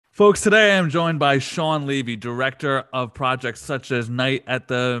Folks, today I am joined by Shawn Levy, director of projects such as Night at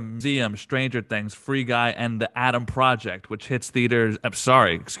the Museum, Stranger Things, Free Guy, and The Adam Project, which hits theaters. Which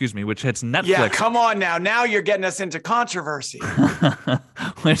hits Yeah, Netflix. come on now. Now you're getting us into controversy.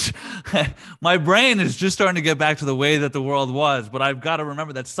 Which my brain is just starting to get back to the way that the world was, but I've got to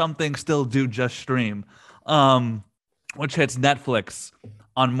remember that some things still do just stream. Um, which hits Netflix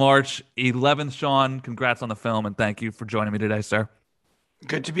on March 11th. Shawn, congrats on the film, and thank you for joining me today, sir.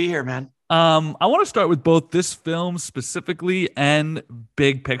 Good to be here, man. I want to start with both this film specifically and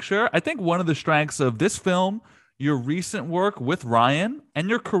big picture. I think one of the strengths of this film, your recent work with Ryan, and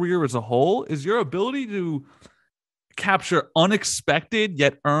your career as a whole is your ability to capture unexpected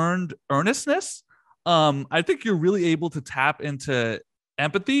yet earned earnestness. I think you're really able to tap into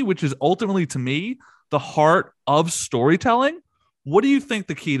empathy, which is ultimately, to me, the heart of storytelling. What do you think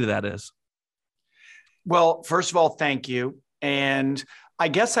the key to that is? Well, first of all, thank you. And I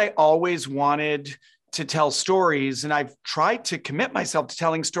guess I always wanted to tell stories, and I've tried to commit myself to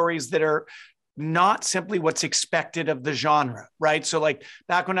telling stories that are not simply what's expected of the genre, right? So like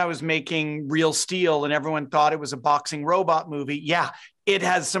back when I was making Real Steel and everyone thought it was a boxing robot movie, yeah, it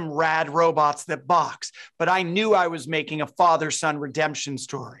has some rad robots that box, but I knew I was making a father-son redemption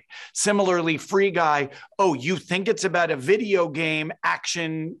story. Similarly, Free Guy, oh, you think it's about a video game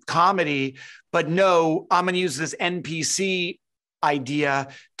action comedy, but no, I'm going to use this NPC idea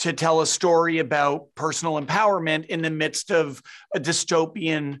to tell a story about personal empowerment in the midst of a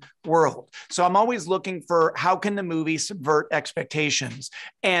dystopian world. So I'm always looking for how can the movie subvert expectations?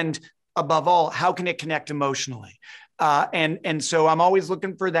 And above all, how can it connect emotionally? And so I'm always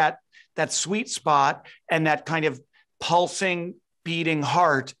looking for that sweet spot and that kind of pulsing, beating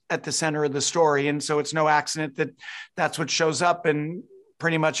heart at the center of the story. And so it's no accident that that's what shows up in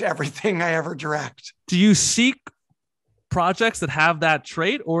pretty much everything I ever direct. Do you seek projects that have that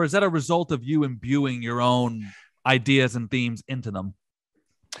trait, or is that a result of you imbuing your own ideas and themes into them?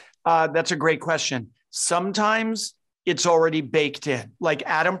 That's a great question. Sometimes it's already baked in, like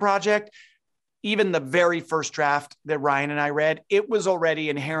Adam Project. Even the very first draft that Ryan and I read, it was already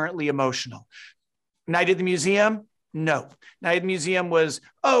inherently emotional. Night at the Museum, no. Night at the Museum was,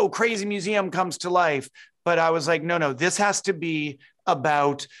 oh, crazy museum comes to life. But I was like, no, this has to be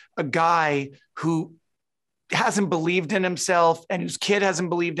about a guy who hasn't believed in himself and whose kid hasn't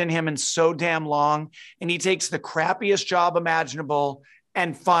believed in him in so damn long. And he takes the crappiest job imaginable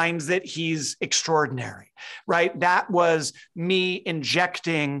and finds that he's extraordinary, right? That was me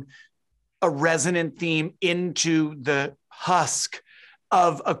injecting a resonant theme into the husk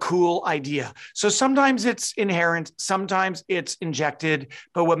of a cool idea. So sometimes it's inherent, sometimes it's injected,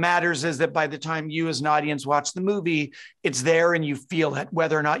 but what matters is that by the time you as an audience watch the movie, it's there and you feel it,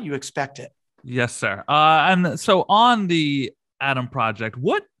 whether or not you expect it. Yes, sir. And so on the Adam Project,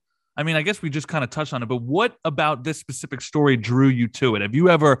 I guess we just kind of touched on it, but what about this specific story drew you to it? Have you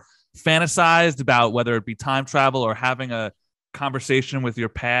ever fantasized about whether it be time travel or having a conversation with your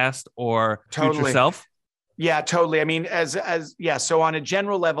past or future self? Yeah, totally. I mean, yeah. So on a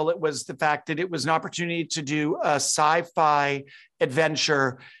general level, it was the fact that it was an opportunity to do a sci-fi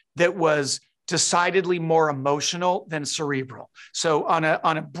adventure that was decidedly more emotional than cerebral. So on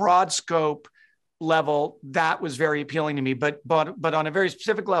a broad scope level, that was very appealing to me. But on a very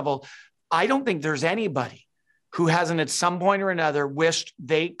specific level, I don't think there's anybody who hasn't at some point or another wished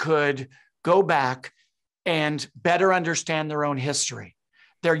they could go back and better understand their own history,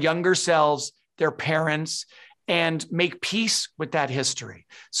 their younger selves, their parents, and make peace with that history.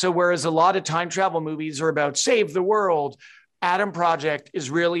 So whereas a lot of time travel movies are about save the world, Adam Project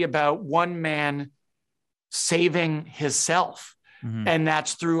is really about one man saving himself. Mm-hmm. And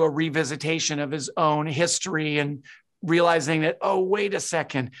that's through a revisitation of his own history and realizing that, oh, wait a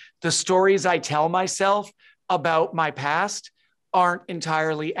second, the stories I tell myself about my past aren't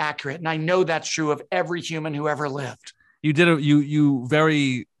entirely accurate. And I know that's true of every human who ever lived. You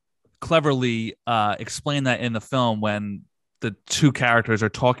very cleverly explain that in the film when the two characters are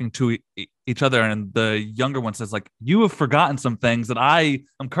talking to each other, and the younger one says, like, you have forgotten some things that I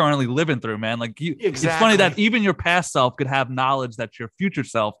am currently living through, man. Like Exactly. It's funny that even your past self could have knowledge that your future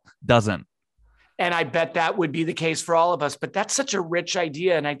self doesn't. And I bet that would be the case for all of us, but that's such a rich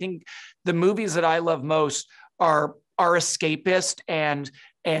idea. And I think the movies that I love most are escapist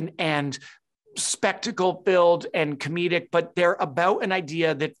and spectacle filled and comedic, but they're about an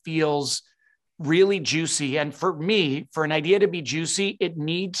idea that feels really juicy. And for me, for an idea to be juicy, it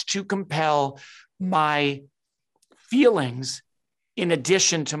needs to compel my feelings in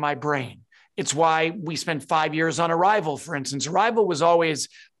addition to my brain. It's why we spent 5 years on Arrival, for instance. Arrival was always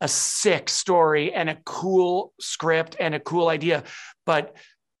a sick story and a cool script and a cool idea. But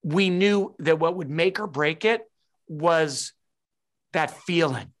we knew that what would make or break it was that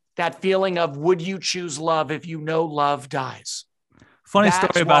feeling of, would you choose love if you know love dies? Funny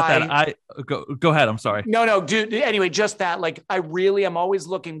That's story about why, that. I go ahead. I'm sorry. no, dude. Anyway, just that. Like, I really am always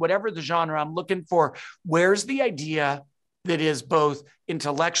looking, whatever the genre, I'm looking for, where's the idea that is both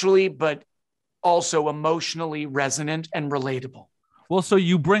intellectually, but also emotionally resonant and relatable. Well, so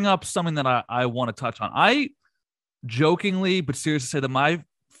you bring up something that I want to touch on. I jokingly, but seriously say that my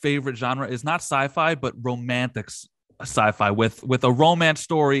favorite genre is not sci-fi, but romantic sci-fi with a romance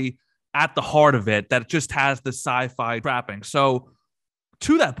story at the heart of it that just has the sci-fi trapping. So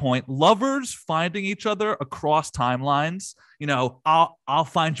to that point, lovers finding each other across timelines, I'll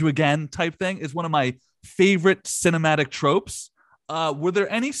find you again type thing is one of my favorite cinematic tropes. Were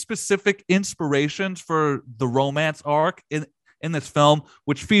there any specific inspirations for the romance arc in this film,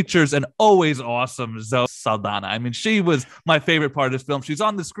 which features an always awesome Zoe Saldana? I mean, she was my favorite part of this film. She's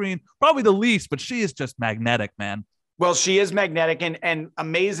on the screen, probably the least, but she is just magnetic, man. Well, she is magnetic, and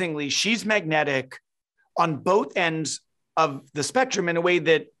amazingly, she's magnetic on both ends of the spectrum in a way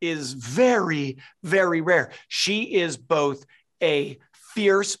that is very, very rare. She is both a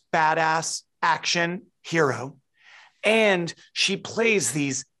fierce, badass action hero, and she plays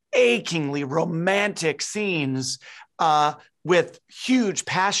these achingly romantic scenes with huge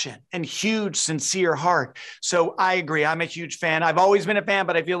passion and huge sincere heart. So I agree. I'm a huge fan. I've always been a fan,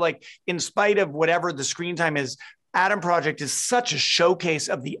 but I feel like in spite of whatever the screen time is, Adam Project is such a showcase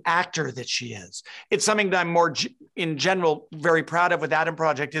of the actor that she is. It's something that I'm more in general very proud of with Adam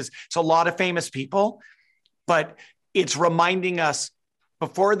Project is it's a lot of famous people, but it's reminding us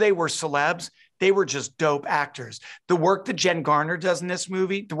before they were celebs, they were just dope actors. The work that Jen Garner does in this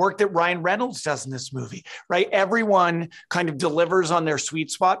movie, the work that Ryan Reynolds does in this movie, right? Everyone kind of delivers on their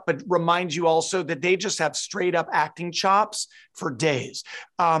sweet spot, but reminds you also that they just have straight up acting chops for days.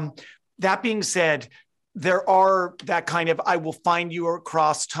 That being said, there are that kind of, I will find you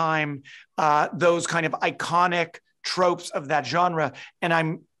across time, those kind of iconic tropes of that genre.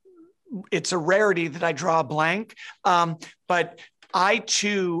 And it's a rarity that I draw a blank. But I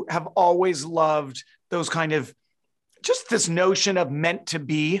too have always loved those kind of, just this notion of meant to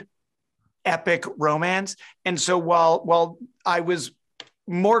be epic romance. And so while I was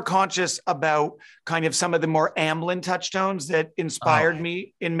more conscious about kind of some of the more Amblin touchstones that inspired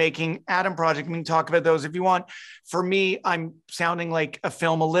me in making Adam Project. We can talk about those if you want. For me, I'm sounding like a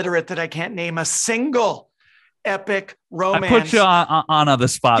film illiterate that I can't name a single epic romance. I put you on the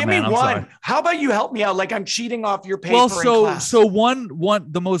spot, Give man. me I'm one. sorry. How about you help me out? Like I'm cheating off your paper Well, in class. so one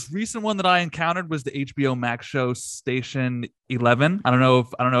the most recent one that I encountered was the HBO Max show Station 11. I don't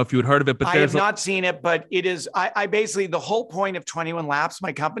know if you had heard of it, but I have not seen it, but it is, I basically, the whole point of 21 Laps,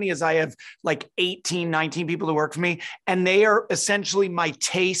 my company, is I have like 18, 19 people who work for me, and they are essentially my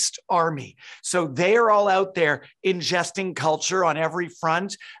taste army. So they are all out there ingesting culture on every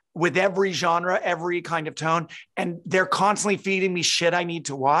front, with every genre, every kind of tone. And they're constantly feeding me shit I need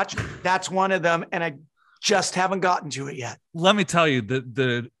to watch. That's one of them. And I just haven't gotten to it yet. Let me tell you,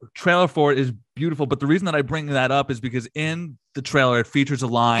 the trailer for it is beautiful. But the reason that I bring that up is because in the trailer, it features a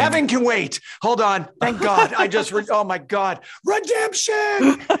line. Heaven can wait. Hold on. Thank God. Oh my God.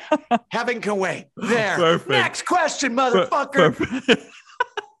 Redemption. Heaven can wait. There. Perfect. Next question, motherfucker. Perfect.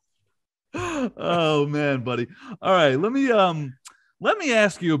 Oh man, buddy. All right. Let me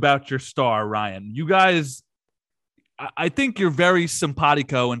ask you about your star, Ryan. You guys, I think you're very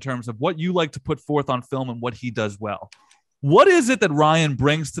simpatico in terms of what you like to put forth on film and what he does well. What is it that Ryan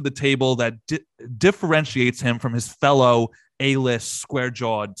brings to the table that differentiates him from his fellow A-list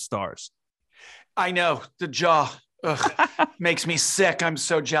square-jawed stars? I know, the jaw makes me sick. I'm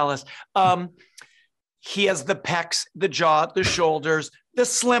so jealous. He has the pecs, the jaw, the shoulders, the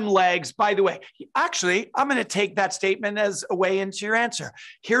slim legs. By the way, actually, I'm going to take that statement as a way into your answer.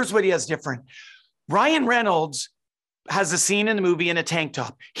 Here's what he has different. Ryan Reynolds has a scene in the movie in a tank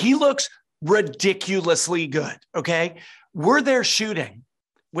top. He looks ridiculously good, okay? We're there shooting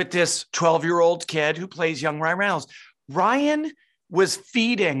with this 12-year-old kid who plays young Ryan Reynolds. Ryan was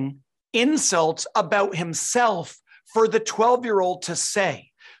feeding insults about himself for the 12-year-old to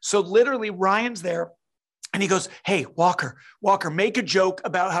say. So literally, Ryan's there. And he goes, hey, Walker, make a joke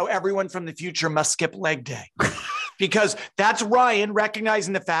about how everyone from the future must skip leg day. Because that's Ryan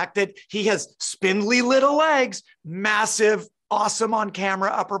recognizing the fact that he has spindly little legs, massive, awesome on camera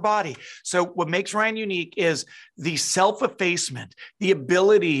upper body. So what makes Ryan unique is the self-effacement, the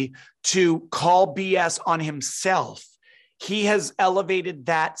ability to call BS on himself. He has elevated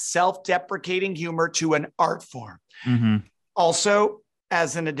that self-deprecating humor to an art form. Mm-hmm. Also,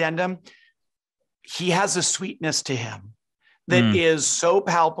 as an addendum, he has a sweetness to him that is so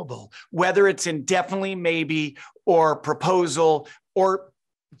palpable, whether it's in Definitely Maybe or Proposal or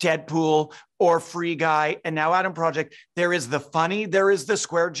Deadpool or Free Guy and now Adam Project. There is the funny, there is the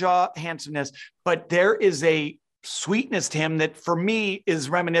square jaw handsomeness, but there is a sweetness to him that for me is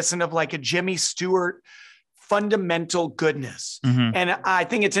reminiscent of like a Jimmy Stewart fundamental goodness. And I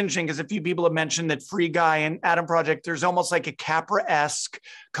think it's interesting because a few people have mentioned that Free Guy and Adam Project, there's almost like a Capra-esque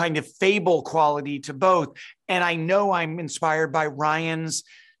kind of fable quality to both. And I know I'm inspired by Ryan's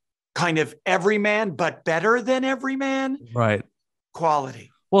kind of everyman, but better than everyman quality.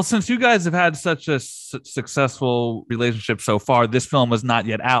 Well, since you guys have had such a successful relationship so far, this film is not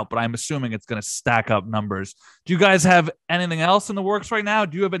yet out, but I'm assuming it's going to stack up numbers. Do you guys have anything else in the works right now?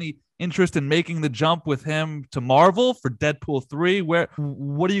 Do you have any interest in making the jump with him to Marvel for Deadpool 3?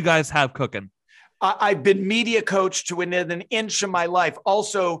 What do you guys have cooking? I've been media coached to within an inch of my life.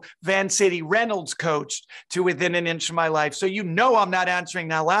 Also, Van City Reynolds coached to within an inch of my life. So I'm not answering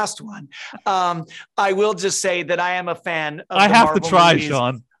that last one. I will just say that I am a fan of I have Marvel to try, movies.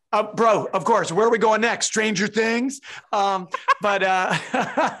 Shawn. Bro, of course. Where are we going next? Stranger Things?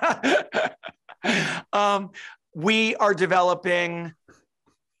 We are developing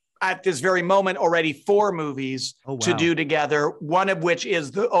at this very moment already 4 movies to do together, one of which is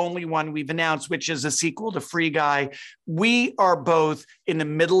the only one we've announced, which is a sequel to Free Guy. We are both in the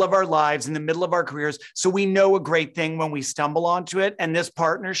middle of our lives, in the middle of our careers. So we know a great thing when we stumble onto it. And this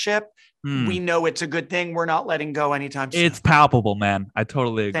partnership, we know it's a good thing. We're not letting go anytime soon. It's palpable, man. I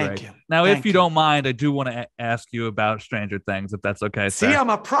totally agree. Thank you. Now, if you don't mind, I do want to ask you about Stranger Things, if that's okay. See, I'm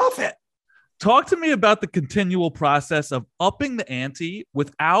a prophet. Talk to me about the continual process of upping the ante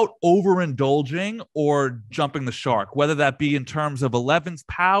without overindulging or jumping the shark, whether that be in terms of Eleven's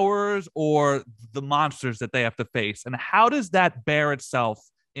powers or the monsters that they have to face. And how does that bear itself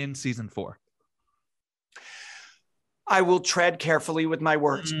in season 4? I will tread carefully with my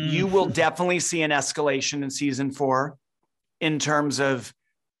words. You will definitely see an escalation in season 4 in terms of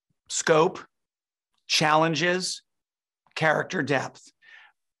scope, challenges, character depth.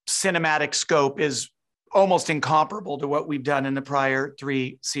 Cinematic scope is almost incomparable to what we've done in the prior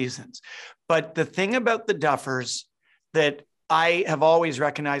 3 seasons. But the thing about the Duffers that I have always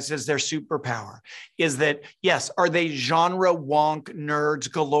recognized as their superpower is that, yes, are they genre wonk nerds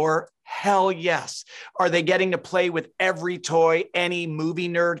galore? Hell yes. Are they getting to play with every toy any movie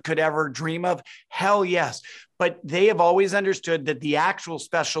nerd could ever dream of? Hell yes. But they have always understood that the actual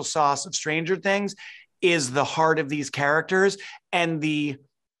special sauce of Stranger Things is the heart of these characters and the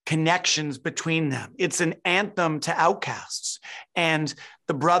connections between them. It's an anthem to outcasts. And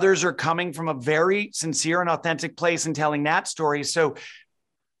the brothers are coming from a very sincere and authentic place and telling that story. So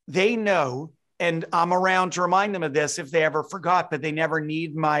they know, and I'm around to remind them of this if they ever forgot, but they never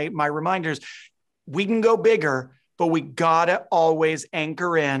need my reminders. We can go bigger, but we gotta always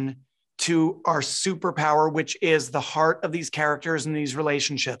anchor in to our superpower, which is the heart of these characters and these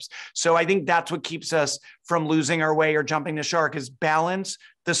relationships. So I think that's what keeps us from losing our way or jumping the shark, is balance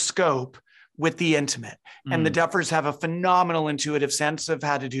the scope with the intimate. And the Duffers have a phenomenal intuitive sense of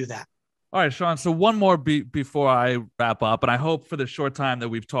how to do that. All right, Shawn. So one more before I wrap up, and I hope for the short time that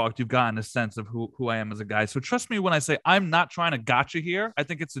we've talked, you've gotten a sense of who I am as a guy. So trust me when I say I'm not trying to gotcha here. I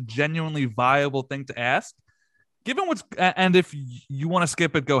think it's a genuinely viable thing to ask. Given what's, and if you want to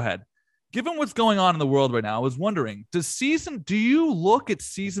skip it, go ahead. Given what's going on in the world right now, I was wondering, do you look at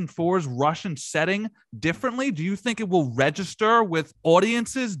season 4's Russian setting differently? Do you think it will register with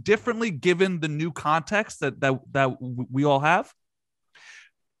audiences differently given the new context that we all have?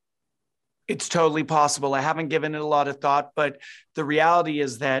 It's totally possible. I haven't given it a lot of thought, but the reality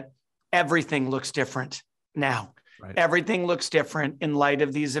is that everything looks different now. Right. Everything looks different in light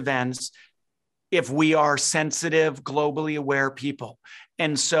of these events if we are sensitive, globally aware people.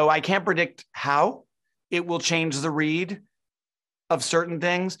 And so I can't predict how it will change the read of certain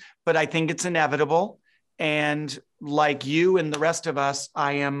things, but I think it's inevitable. And like you and the rest of us,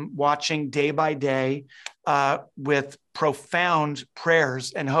 I am watching day by day with profound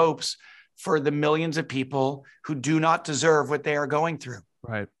prayers and hopes for the millions of people who do not deserve what they are going through.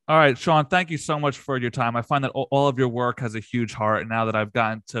 Right. All right, Shawn, thank you so much for your time. I find that all of your work has a huge heart. And now that I've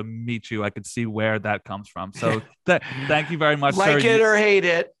gotten to meet you, I can see where that comes from. So thank you very much, like sir. It or hate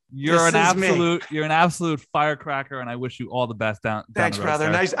it. You're an absolute firecracker, and I wish you all the best down. Thanks, down the road, brother.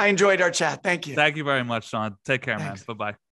 sir. Nice. I enjoyed our chat. Thank you. Thank you very much, Shawn. Take care, Thanks. man. Bye-bye.